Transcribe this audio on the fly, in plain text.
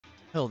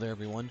Hello there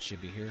everyone,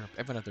 Should be here.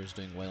 Everyone out there is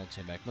doing well,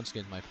 and back once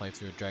again my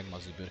playthrough of Dragon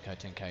Ball Z Budokai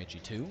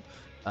Tenkaichi 2.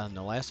 In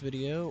the last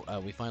video,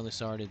 we finally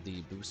started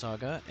the Buu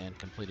Saga and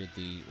completed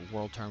the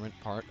World Tournament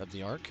part of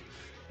the arc.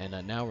 And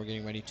now we're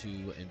getting ready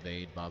to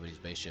invade Babidi's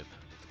spaceship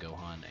with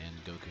Gohan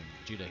and Goku and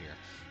Vegeta here.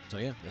 So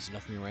yeah, that's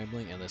enough of me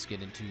rambling, and let's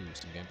get into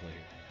some gameplay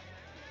here.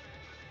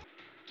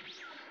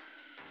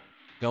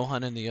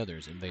 Gohan and the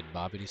others invade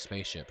Babidi's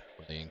spaceship,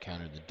 where they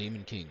encounter the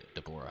Demon King,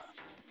 Deborah.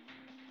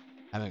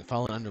 Having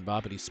fallen under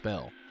Babidi's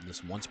spell,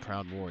 this once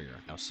proud warrior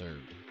now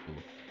served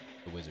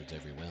the wizard's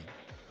every whim.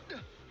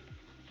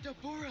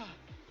 Deborah!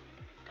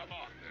 Come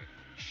on then,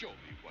 show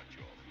me what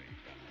you're made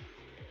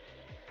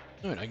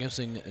of. Alright, I'm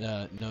guessing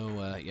no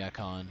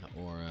Yakon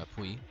or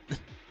Pui.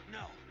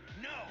 No,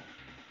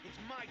 it's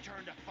my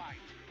turn to fight.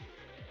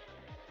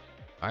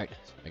 Alright,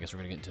 I guess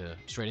we're gonna get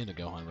straight into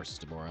Gohan versus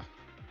Deborah.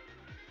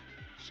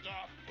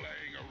 Stop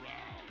playing around.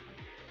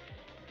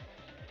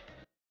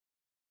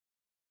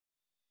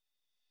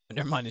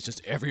 Never mind, it's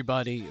just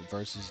everybody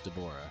versus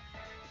Deborah.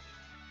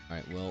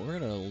 Alright, well, we're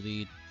gonna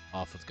lead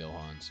off with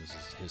Gohan, since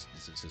this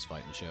is his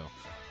fight in the show.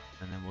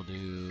 And then we'll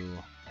do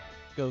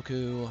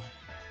Goku,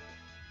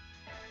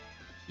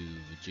 do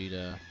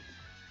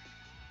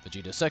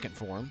Vegeta's second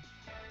form,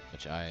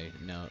 which I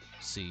now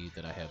see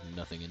that I have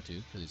nothing into,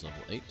 because he's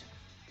level 8.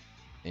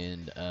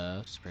 And,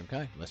 Supreme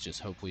Kai. Let's just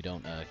hope we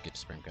don't, get to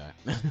Supreme Kai.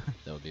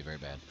 That would be very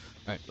bad.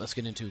 Alright, let's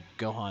get into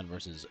Gohan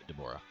versus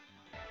Deborah.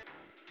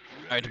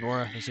 Alright,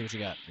 Deborah, let's see what you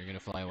got. You're gonna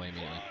fly away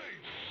immediately.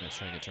 Let's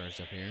try to get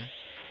charged up here.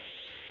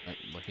 Alright,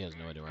 look, he has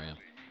no idea where I am.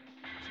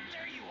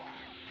 There you are.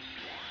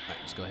 Alright,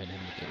 let's go ahead and hit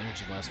him with the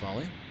Energy Blast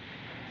Volley.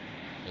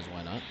 Because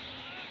why not?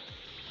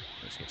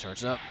 Let's get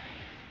charged up.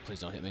 Please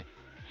don't hit me.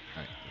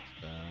 Alright,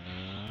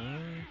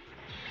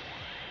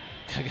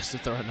 I guess to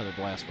throw another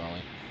Blast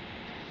Volley.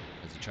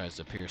 As he tries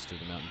to pierce through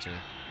the mountains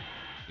here.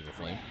 Evil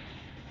Flame.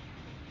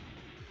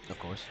 Of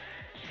course.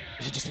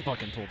 He just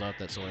fucking pulled out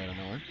that sword out of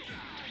nowhere.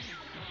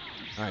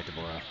 Alright,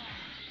 Deborah.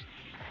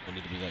 I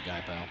need to be that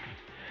guy, pal.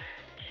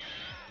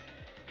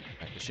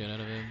 Back the shit out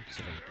of him.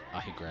 See if I can... Ah,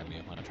 he grabbed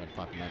me when I tried to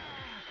pop him up.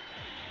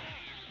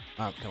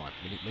 Oh, come on.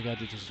 We gotta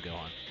do this to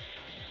Gohan.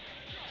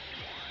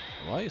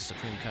 Why is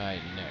Supreme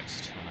Kai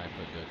next when I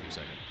put Goku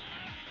second?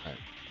 Alright.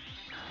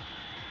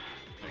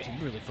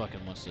 He really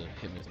fucking wants to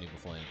hit me with an Evil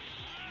Flame.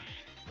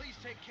 Please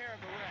take care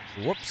of the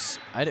rest. Whoops!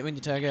 I didn't mean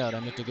to tag out.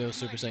 I meant to go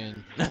Super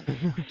Saiyan.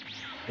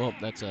 Well,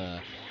 that's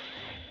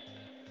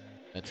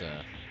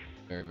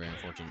very, very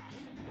unfortunate.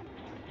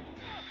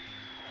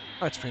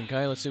 Alright, Supreme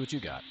Kai, let's see what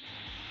you got.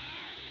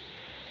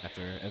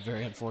 After a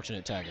very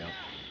unfortunate tag out.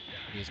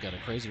 He's got a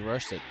crazy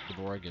rush that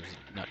Deborah gives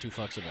not two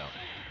fucks about.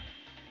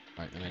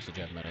 Alright, I managed to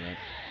jab him out of that.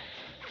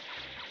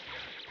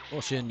 Well,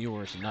 Shin, you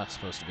were not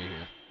supposed to be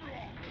here.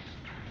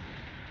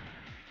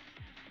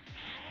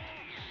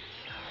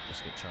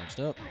 Let's get charged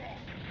up.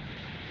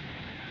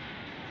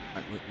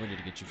 Alright, we need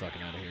to get you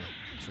fucking out of here,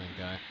 Supreme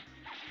Kai.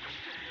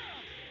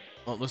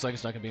 Well, it looks like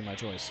it's not gonna be my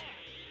choice.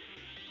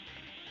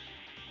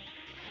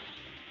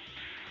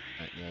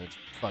 Alright, well,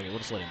 fuck it, we'll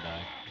just let him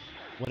die.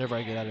 Whatever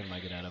I get out of him, I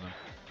get out of him.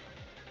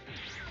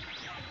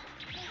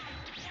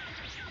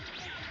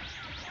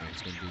 Alright,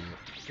 it's gonna do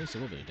at least a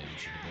little bit of damage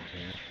to the board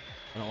here.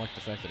 I don't like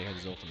the fact that he has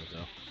his ultimate,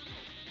 though.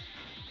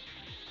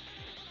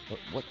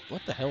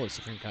 What the hell is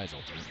Supreme Kai's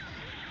ultimate?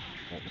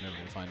 Well, we're never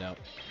gonna find out.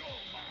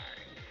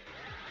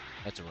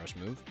 That's a rush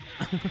move.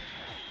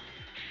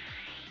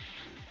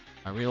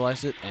 I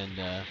realized it, and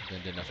then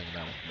did nothing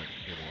about it, but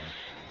here we are.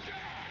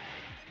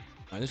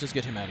 Alright, let's just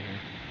get him out of here.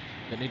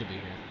 They need to be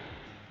here.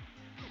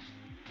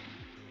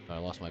 I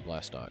lost my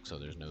blast stock, so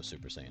there's no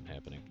Super Saiyan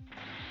happening. Now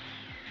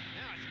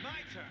it's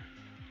my turn.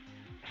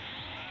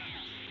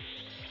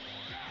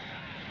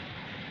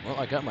 Well,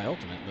 I got my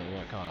ultimate, but at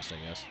what cost, I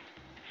guess.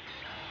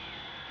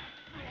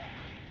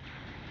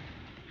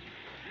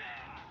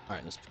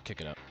 Alright, let's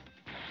kick it up.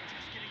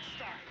 Just getting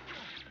started.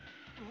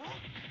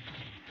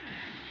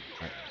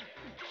 Alright.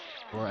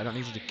 Or I don't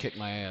need you to kick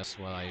my ass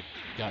while I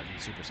got in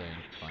Super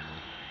Saiyan, finally.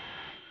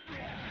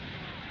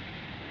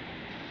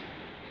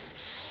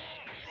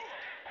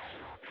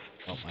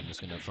 Oh, I'm just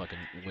gonna fucking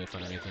whiff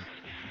underneath him.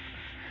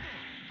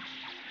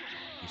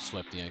 He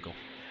swept the ankle.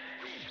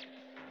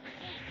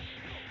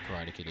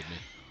 Karate kidded me.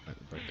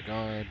 Alright, break the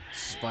guard,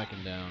 spike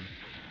him down.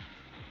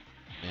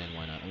 And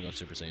why not? I'm going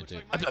Super Saiyan 2.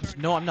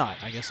 No, I'm not!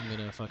 I guess I'm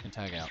gonna fucking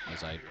tag out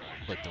as I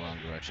clicked the wrong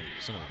direction.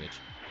 Son of a bitch.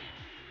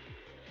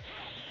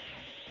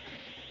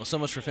 Well, so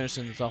much for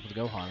finishing this off with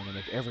Gohan. I'm gonna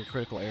make every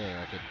critical error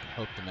I could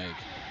hope to make.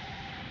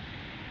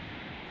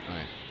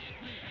 Alright.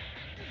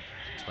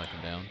 Spike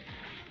him down.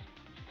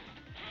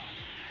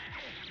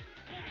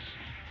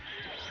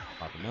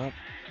 Pop him up.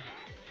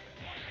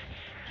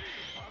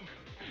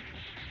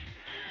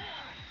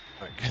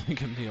 Alright, give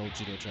him the old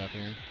judo chop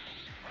here.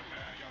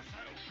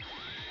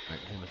 Alright,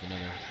 hit him with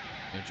another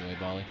Energy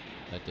volley.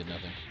 That did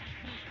nothing.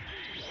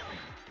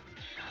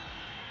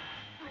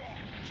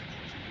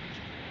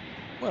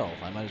 Well,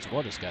 I might as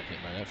well just got hit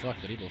by that. Fuck,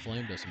 that Evil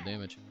Flame does some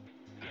damage.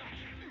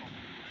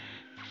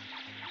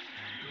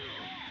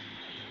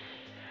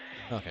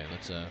 Okay,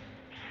 let's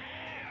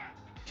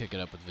kick it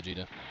up with Vegeta. The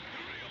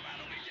real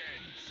battle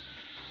begins.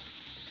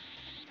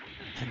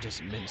 And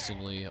just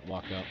mincingly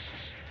walk up.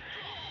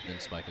 Then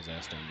spike his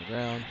ass down the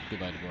ground.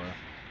 Goodbye, Deborah.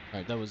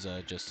 Alright, that was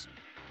just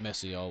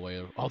messy all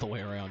the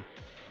way around.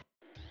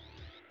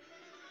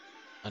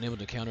 Unable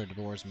to counter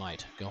Deborah's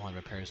might, Gohan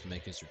prepares to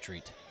make his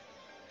retreat.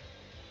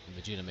 And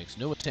Vegeta makes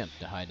no attempt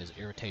to hide his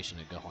irritation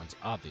at Gohan's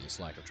obvious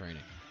lack of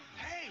training.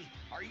 Hey,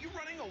 are you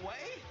running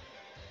away?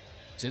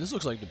 See, this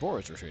looks like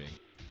Deborah's retreating.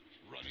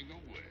 Running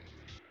away.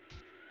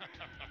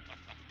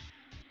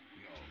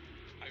 No,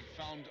 I've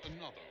found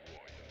another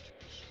warrior to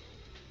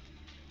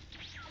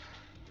pursue.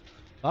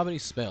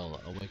 Babidi's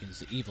spell awakens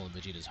the evil in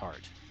Vegeta's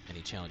heart, and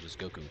he challenges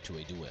Goku to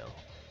a duel.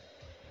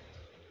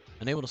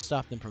 Unable to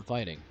stop them from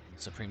fighting,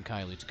 Supreme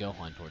Kai leads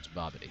Gohan towards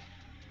Babidi.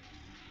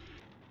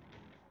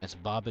 As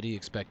Babidi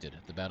expected,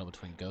 the battle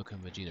between Goku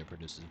and Vegeta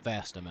produces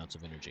vast amounts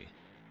of energy.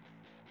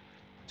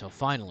 Until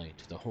finally,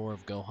 to the horror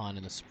of Gohan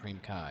and the Supreme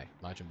Kai,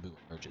 Majin Buu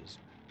emerges.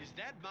 Is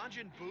that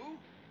Majin Buu?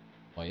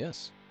 Why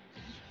yes.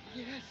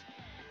 Yes,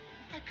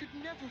 I could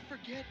never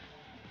forget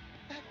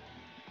that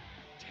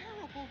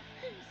terrible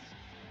face.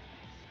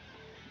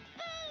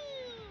 Boo!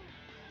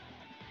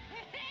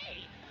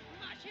 Hey,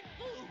 Majin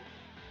Buu!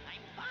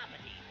 I'm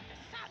Babidi, the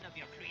son of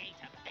your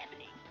creator,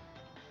 Bebidi.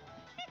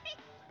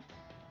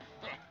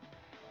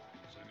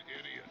 He's an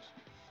idiot.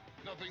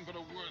 Nothing but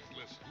a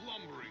worthless,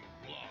 lumbering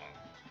blob.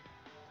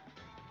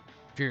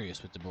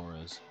 Furious with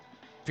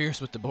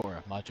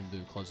Deborah, Majin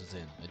Buu closes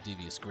in, a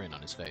devious grin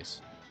on his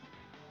face.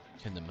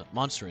 Can the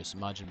monstrous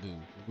Majin Buu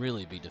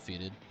really be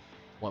defeated?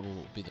 What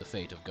will be the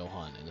fate of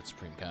Gohan and the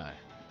Supreme Kai?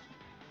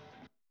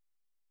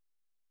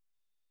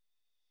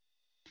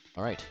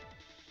 Alright.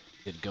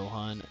 Did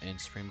Gohan and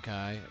Supreme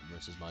Kai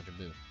versus Majin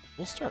Buu.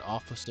 We'll start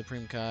off with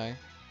Supreme Kai,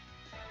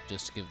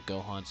 just to give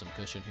Gohan some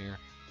cushion here.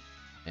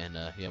 And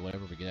yeah,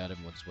 whatever we get out of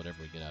him,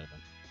 whatever we get out of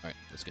him. Alright,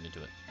 let's get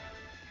into it.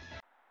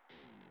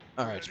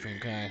 Alright, Supreme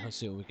Kai, let's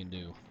see what we can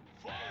do.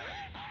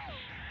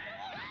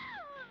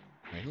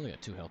 Alright, he only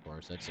got 2 health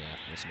bars, that's no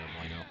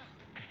bueno.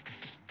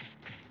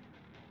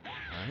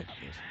 Alright,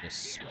 let's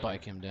just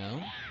spike him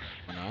down.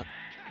 Or not.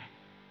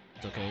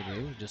 It's okay,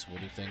 Boo, just we'll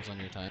do things on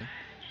your time.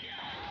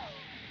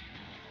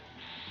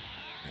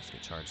 Let's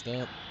get charged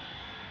up.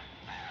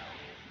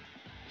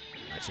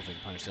 Alright, see if we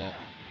can punish that.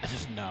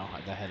 No,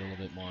 that had a little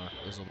bit more,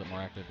 it was a little bit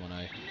more active when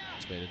I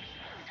anticipated.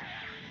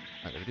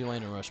 Alright, we do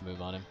land a rush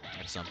move on him.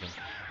 That's something.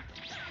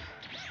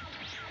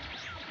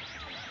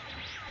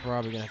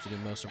 Probably gonna have to do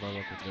most of our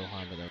work with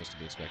Gohan, but that was to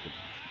be expected.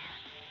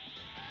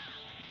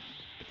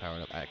 Get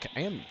powered up. I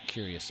am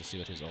curious to see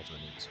what his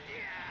ultimate means.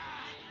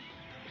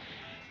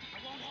 I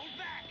won't hold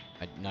back.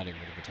 I'm not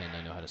even gonna pretend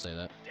I know how to say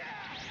that.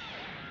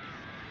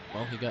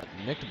 Well, he got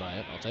nicked by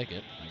it. I'll take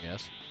it, I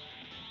guess.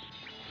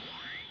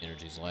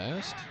 Energy's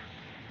last.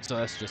 So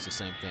that's just the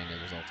same thing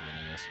as his ultimate,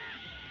 I guess.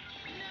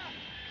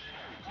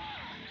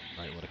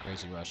 Alright, what a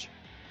crazy rush.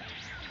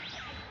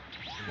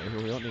 Okay,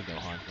 we don't need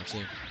Gohan. Let's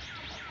see.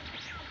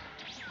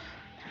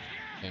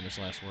 Famous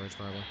last words,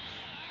 probably.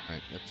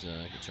 Alright, let's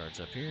get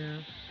charged up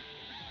here.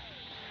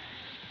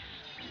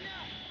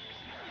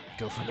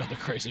 Go for another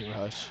crazy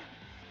rush.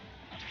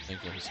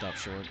 Thankfully he stopped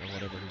short or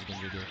whatever he's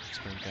going to do to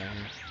Supreme Kai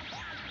here.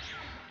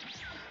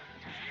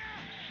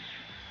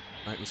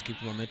 Alright, let's keep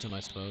the momentum,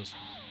 I suppose.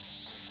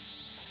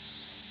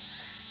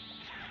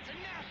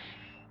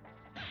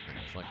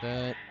 Alright, just like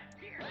that.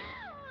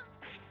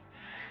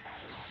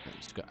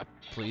 Just go,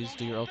 please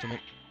do your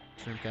ultimate,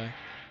 Supreme Kai.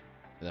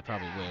 That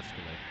probably whiffed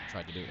because I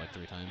tried to do it like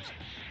 3 times.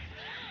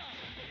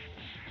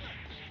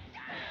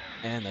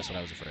 And that's what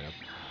I was afraid of.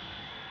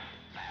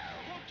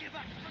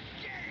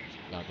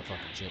 God, the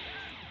fucking chip.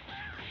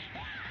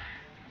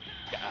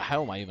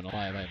 How am I even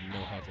alive? I have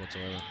no health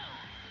whatsoever.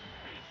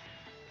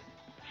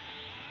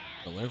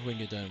 But whenever we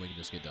can get done, we can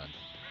just get done.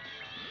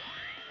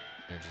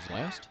 Energy's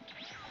last.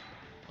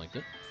 Liked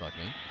it. Fuck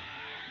me.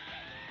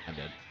 I'm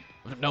dead.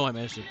 No, I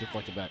managed to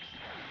deflect it back.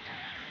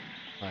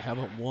 Alright, how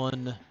about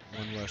one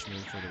rush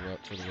move for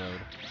the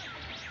road?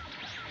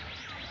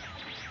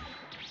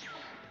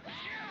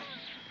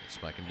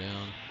 Spike him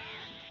down.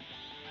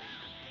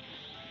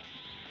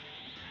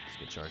 Let's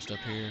get charged up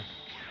here.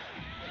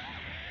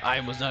 I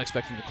was not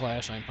expecting to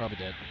clash. I'm probably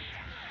dead.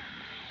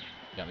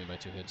 Got me by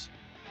 2 hits.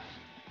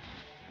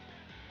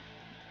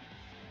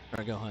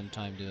 Alright, Gohan,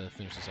 time to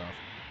finish this off. Now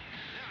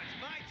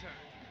it's my turn.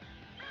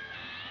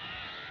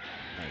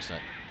 Alright, so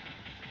that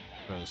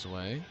throws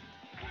away.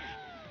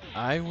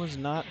 I was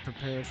not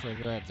prepared for a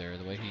grab there.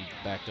 The way he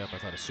backed up, I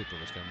thought a super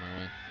was coming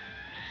my way.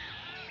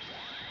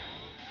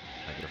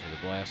 I go for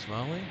the blast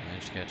volley.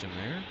 Managed to catch him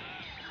there.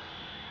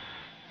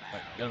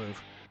 Alright, gotta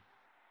move.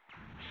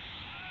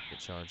 Get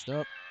charged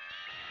up.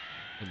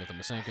 Hit with a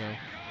Masenko.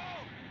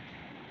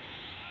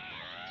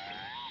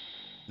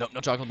 Nope,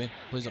 no chocolate bean.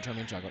 Please don't turn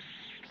me into chocolate.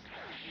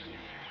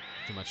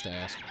 Too much to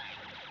ask.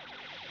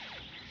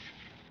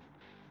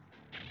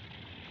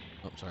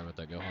 Oh, sorry about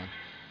that, Gohan.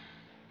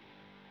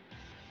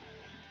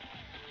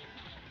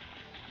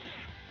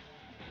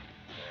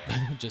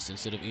 Just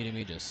instead of eating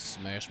me, just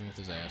smash me with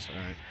his ass.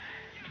 Alright.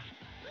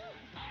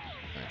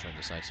 Alright, tried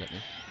to sidestep me.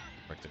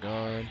 Break the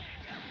guard.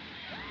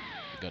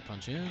 Gut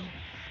punch in.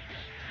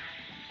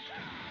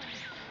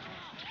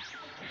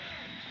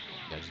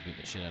 Yeah, just beat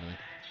the shit out of me.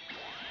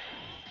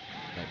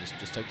 Right,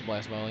 just take the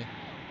blast volley.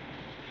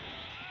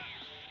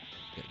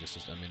 Yeah,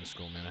 just a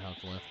minuscule amount of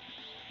health left.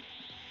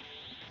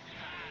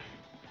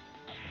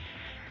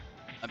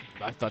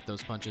 I thought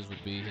those punches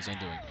would be his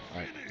undoing.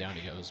 Alright, down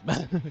he goes.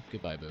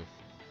 Goodbye, Boo.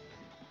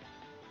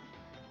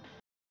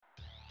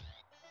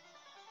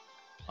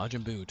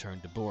 Majin Buu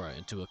turned Deborah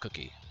into a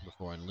cookie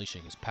before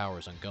unleashing his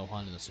powers on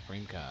Gohan and the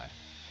Supreme Kai.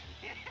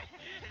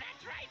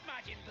 That's right,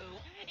 Majin Buu.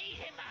 Eat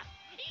him up.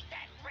 Eat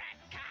that brat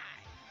Kai.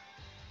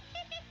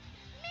 Maybe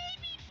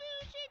Boo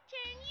should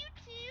turn you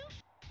to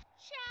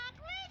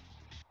chocolate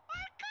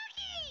or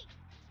cookie.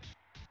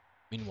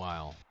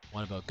 Meanwhile,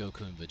 what about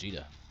Goku and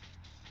Vegeta?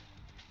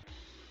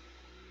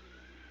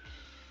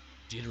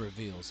 Vegeta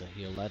reveals that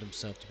he allowed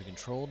himself to be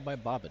controlled by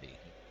Babidi,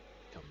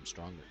 becoming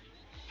stronger.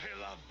 I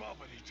allowed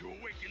Babidi to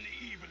awaken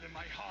the evil in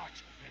my heart,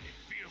 and it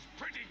feels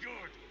pretty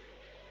good.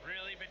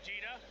 Really,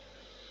 Vegeta?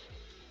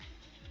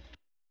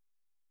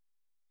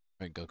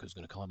 Alright, Goku's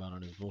gonna call him out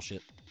on his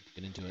bullshit.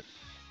 Get into it.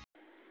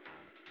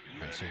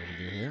 Alright, so what we're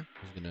gonna do here,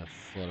 he's gonna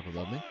float up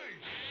above me,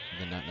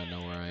 and then not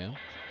know where I am.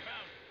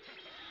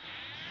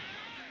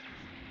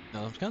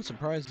 Now, I'm kind of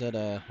surprised that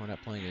we're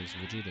not playing as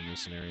Vegeta in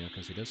this scenario,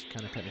 because he does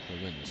kind of technically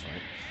win this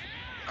fight.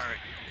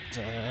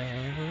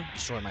 Alright,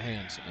 destroy my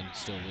hands, and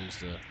still lose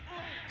the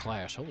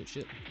clash. Holy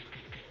shit.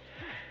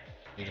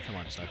 Vegeta, come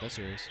on, it's not that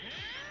serious.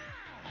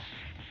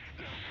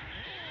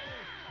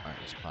 Alright,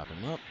 let's pop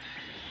him up.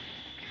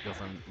 Go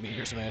from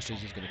meteor smashes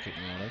he's gonna kick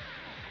me out of.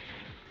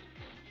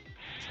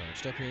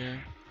 Charged up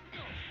here.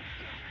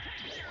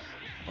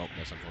 Oh,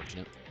 that's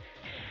unfortunate.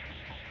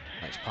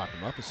 Let's pop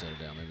him up instead of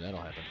down, maybe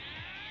that'll happen.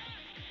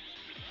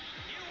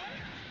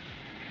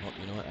 Well,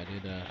 you know what? I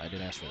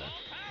did ask for that.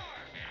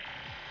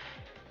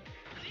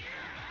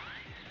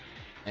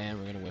 And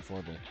we're gonna whiff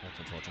horribly. That's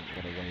unfortunate.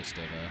 What a waste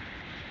of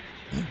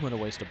what a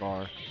waste of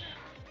bar.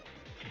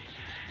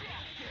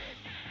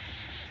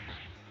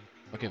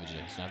 Okay,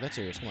 Vegeta, it's not that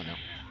serious. Come on now.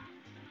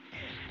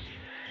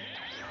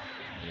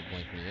 Gonna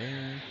blink me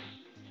there.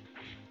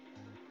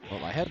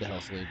 Well, I had the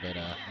health lead, but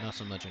not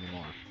so much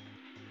anymore.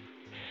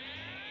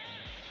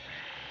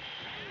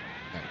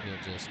 Alright,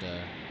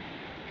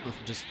 he'll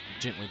just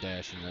gently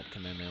dash in that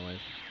Kamehameha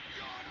wave.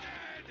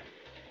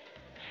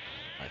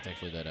 Alright,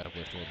 thankfully that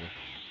whiffed horribly.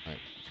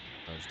 Alright,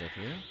 charged up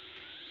here.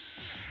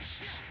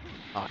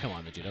 Oh, come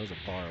on, Vegeta, that was a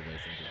bar away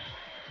from you.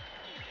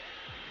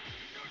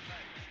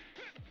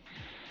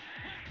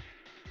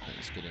 Alright,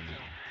 let's get him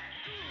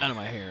out of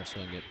my hair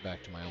so I can get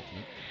back to my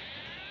ultimate.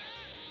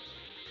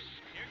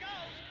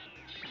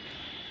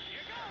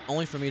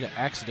 Only for me to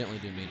accidentally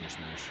do meteor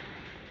smash.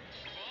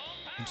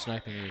 Him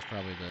sniping me was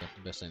probably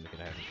the best thing that could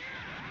happen.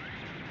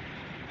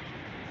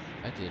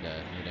 I did no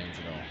damage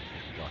at all.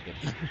 Blocked it.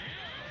 Alright,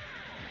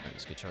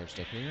 let's get charged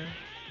up here.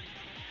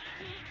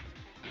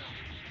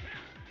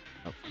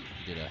 Oh,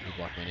 he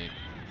blocked my name.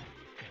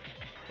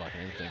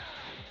 Blocking everything.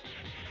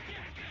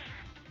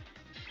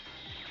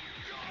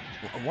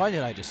 Why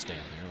did I just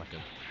stand there like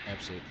an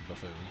absolute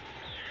buffoon?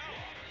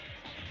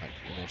 Alright,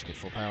 we managed to get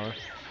full power.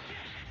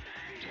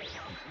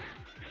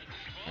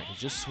 Alright, he's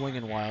just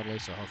swinging wildly,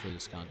 so hopefully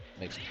this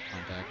makes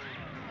contact.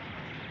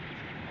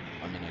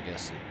 I mean, I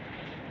guess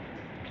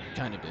it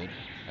kind of did.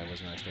 I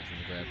was not expecting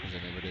to grab, because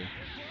I never do.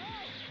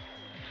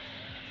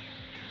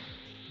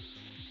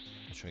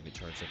 Let's try to get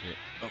charged up here.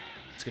 Oh,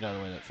 let's get out of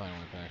the way of that final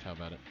impact. How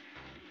about it?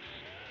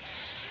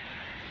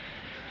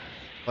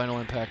 Final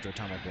impact or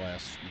atomic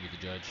blast? You be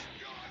the judge.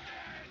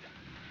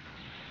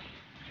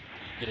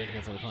 Get in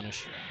here for the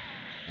punish.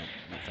 No,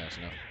 not fast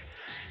enough.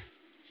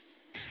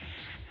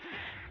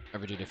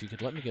 Vegeta, if you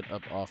could let me get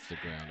up off the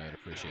ground, I'd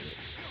appreciate it.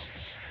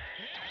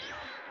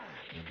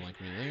 Gonna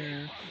blink me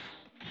there.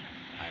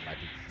 I might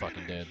be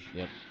fucking dead.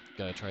 Yep.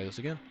 Gotta try this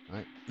again.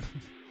 Alright.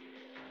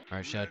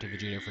 Alright, shout out to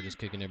Vegeta for just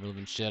kicking every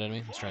living shit out of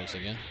me. Let's try this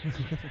again.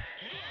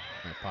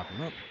 Alright, pop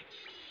him up.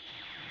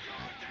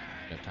 Alright,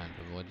 got time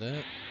to avoid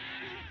that.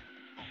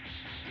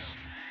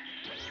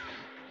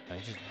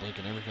 He's just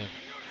blinking everything.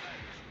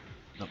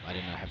 Nope, I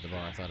did not have the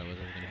bar I thought I was.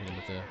 I was gonna hit him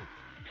with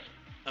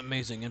a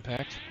amazing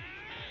impact.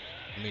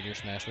 A meteor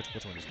smash. Which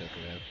one does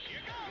Goku have?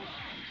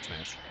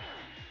 Smash.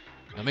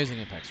 Amazing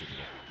impact,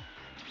 Vegeta.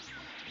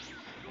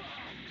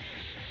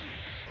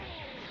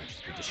 I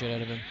just beat the shit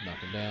out of him, knock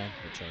him down,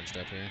 get charged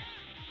up here.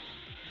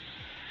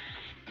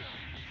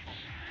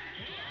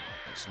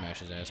 I smash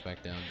his ass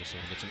back down just so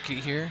we can get some ki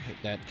here.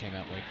 That came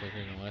out way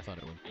quicker than what I thought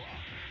it would.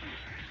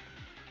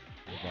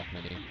 Block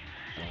my knee.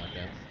 I don't like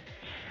that.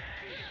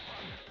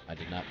 I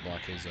did not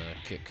block his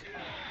kick.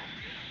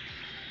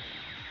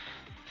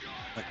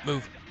 Right,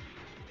 move.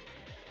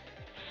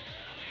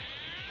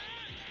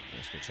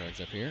 Let's get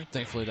charged up here.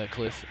 Thankfully that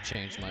cliff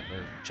changed my life.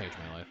 Saved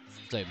my life.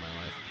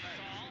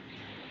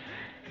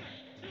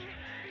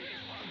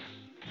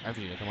 Alright,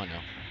 Vegeta, come on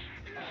now.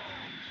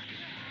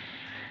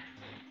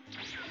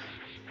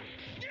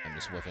 I'm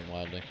just whiffing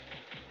wildly.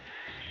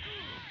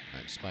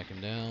 Alright, spike him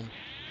down.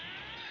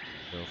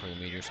 Go for the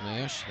meteor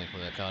smash.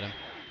 Thankfully that caught him.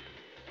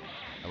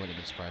 I wouldn't have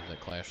been surprised if that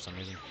clashed for some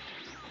reason.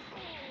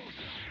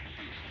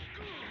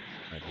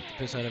 Alright, beat the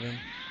piss out of him.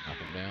 Knock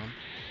him down.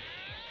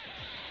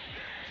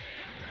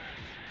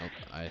 Nope,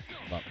 I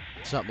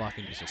stopped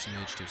blocking just a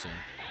smidge too soon.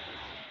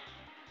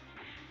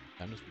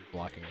 I'm just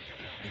blocking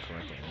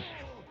incorrectly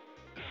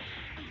now.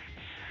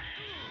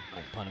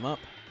 Alright, punt him up.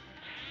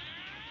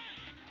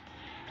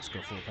 Let's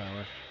go full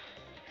power.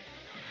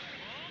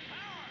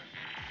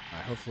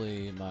 Alright,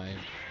 hopefully my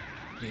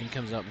game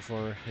comes out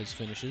before his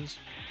finishes.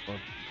 Or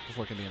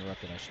before it can be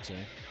interrupted, I should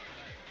say.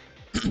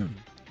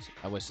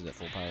 I wasted that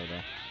full power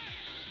though.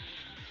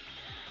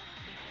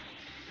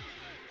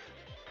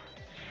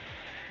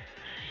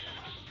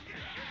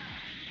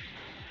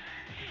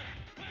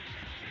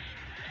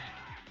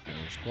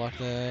 Just block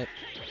that.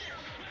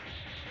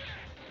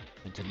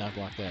 And to not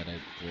block that, I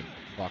would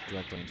walk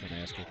directly into an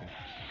ass kicking.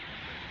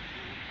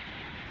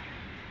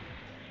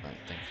 Alright,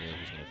 thankfully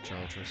he's gonna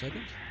charge for a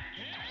second.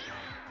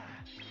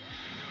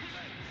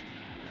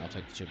 I'll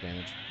take the chip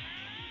damage.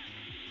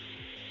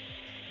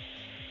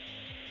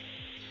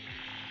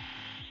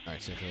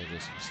 Alright, simply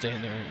just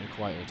stand there and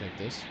quietly take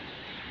this.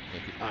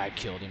 I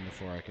killed him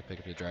before I could pick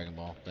up the Dragon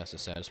Ball. That's the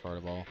saddest part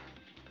of all.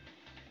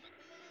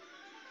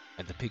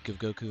 At the peak of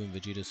Goku and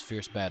Vegeta's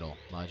fierce battle,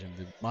 Majin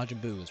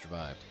Buu is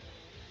revived.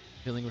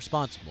 Feeling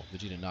responsible,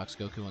 Vegeta knocks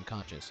Goku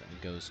unconscious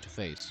and goes to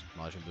face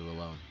Majin Buu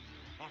alone.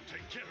 I'll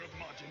take care of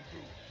Majin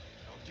Buu.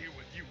 I'll deal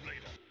with you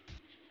later.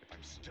 If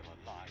I'm still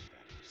alive,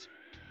 that is.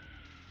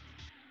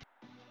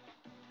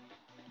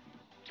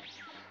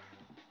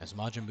 As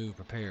Majin Buu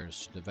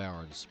prepares to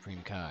devour the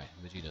Supreme Kai,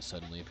 Vegeta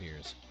suddenly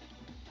appears.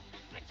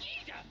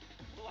 Vegeta!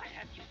 What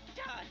have you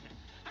done?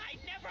 I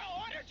never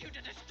ordered you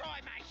to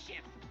destroy my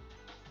ship!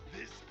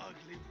 This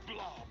ugly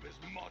blob is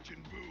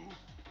Majin Buu,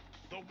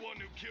 the one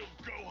who killed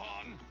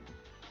Gohan.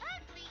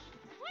 Ugly?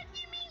 What do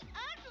you mean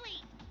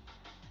ugly?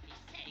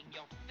 He's saying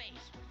your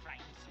face will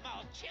frighten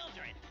small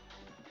children.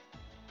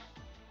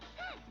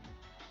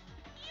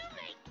 You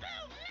make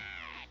Boo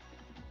mad!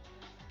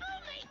 Boo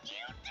make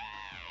you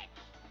dead!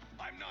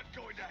 I'm not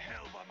going to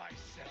hell by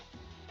myself.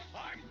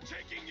 I'm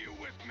taking you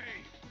with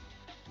me.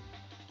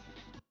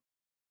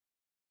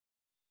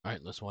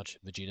 Alright, let's watch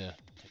Vegeta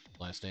take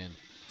the last stand.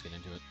 Let's get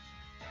into it.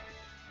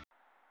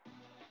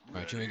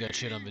 Alright, you ain't got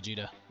shit on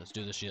Vegeta. Let's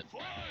do this shit.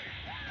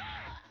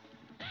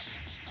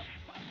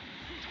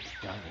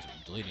 God,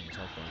 he's deleting his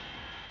health bar.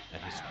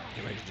 And he's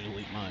getting ready to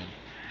delete mine.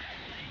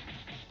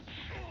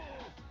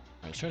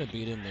 Alright, let's try to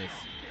beat him with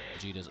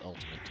Vegeta's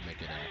ultimate to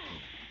make it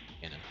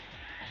canon.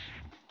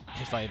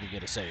 If I even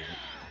get a save.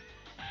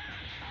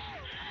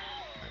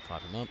 Alright,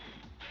 pop him up.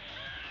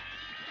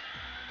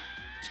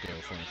 Let's go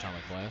for an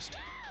Atomic Blast.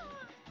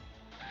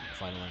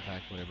 Final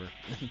Impact, whatever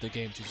the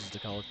game chooses to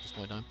call it at this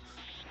point in time.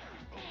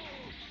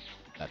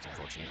 That's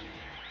unfortunate.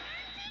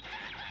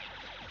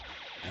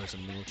 I was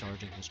in the middle of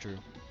charging, it's true.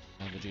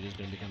 Now Vegeta's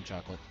gonna become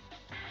chocolate.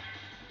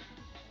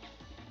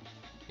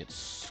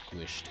 Gets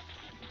squished.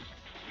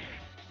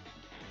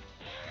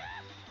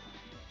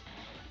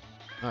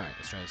 Alright,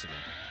 let's try this again.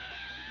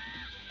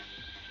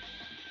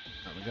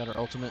 Alright, we got our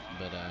ultimate,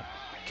 but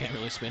can't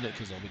really spend it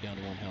because I'll be down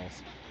to 1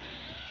 health.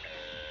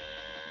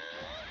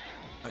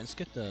 Alright, let's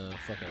get the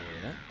fuck out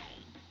of that.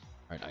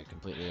 Alright, I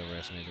completely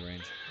overestimated the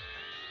range.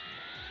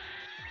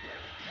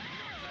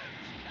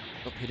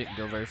 Oh, he didn't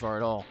go very far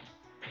at all.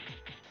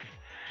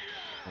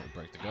 I'll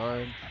break the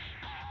guard.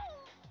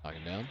 Knock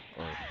him down,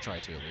 or try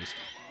to at least.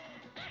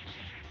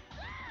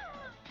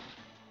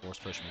 Force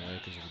push him away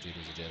because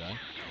Vegeta's a Jedi.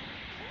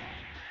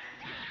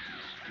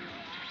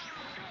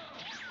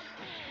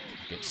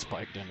 Get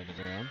spiked into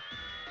the ground.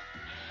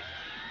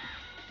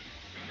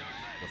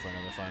 Go for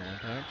another final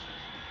impact.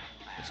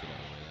 Let's get out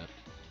of the way of that.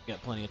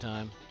 Got plenty of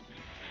time.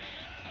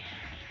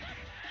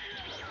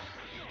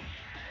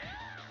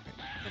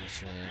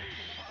 Let's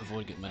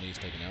avoid getting my knees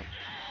taken out.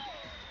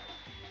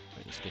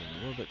 Right, just getting a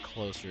little bit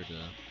closer to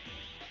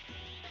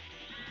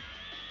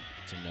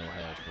no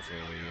health before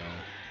we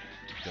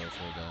go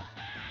for the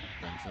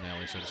grand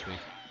finale, so to speak.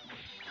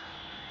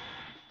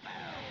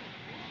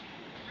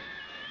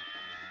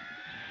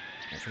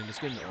 If we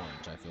just get an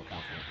orange, I feel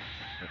confident.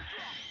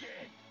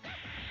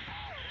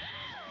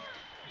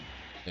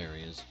 There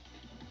he is.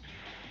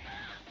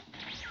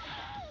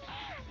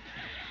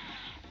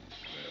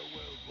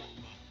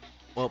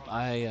 Well,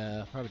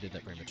 I probably did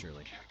that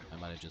prematurely. I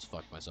might have just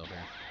fucked myself here.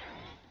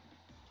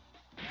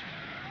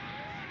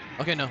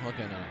 Okay, no,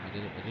 I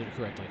did it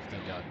correctly,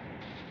 thank God.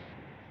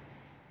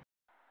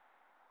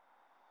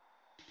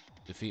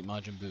 Defeat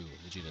Majin Buu,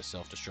 Vegeta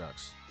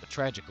self-destructs, but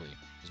tragically,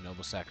 his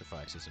noble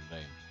sacrifice is in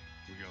vain.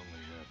 We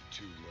only have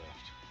 2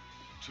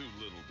 left. Too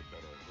little to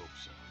bet our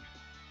hopes on.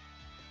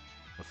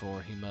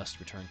 Before he must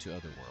return to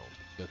Otherworld,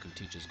 Goku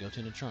teaches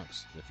Goten and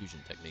Trunks the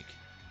fusion technique.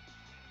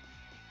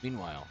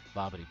 Meanwhile,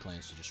 Babidi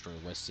plans to destroy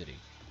West City,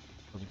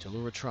 hoping to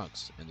lure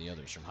Trunks and the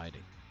others from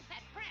hiding.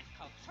 That brat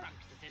called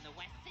Trunks is in the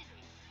West City.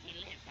 He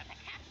lives at the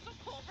Capsule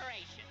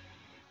Corporation.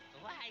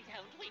 Why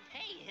don't we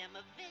pay him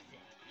a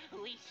visit?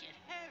 We should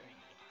hurry.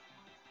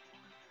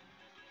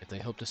 If they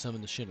hope to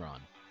summon the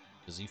Shinron,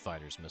 The Z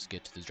fighters must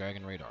get to the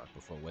Dragon Radar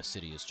before West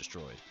City is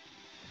destroyed.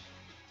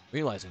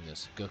 Realizing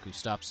this, Goku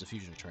stops the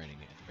fusion training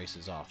and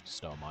races off to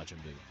stall Majin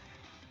Buu.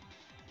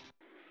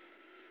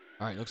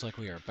 Alright, looks like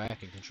we are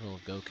back in control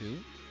of Goku,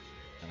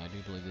 and I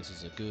do believe this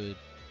is a good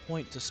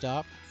point to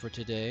stop for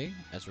today,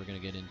 as we're going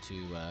to get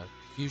into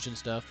fusion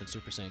stuff and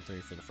Super Saiyan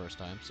 3 for the first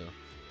time, so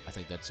I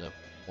think that's a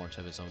warrant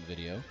of its own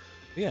video.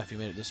 But yeah, if you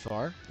made it this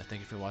far,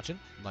 thank you for watching.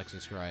 Like,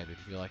 subscribe if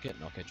you feel like it,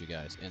 and I'll catch you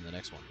guys in the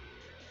next one.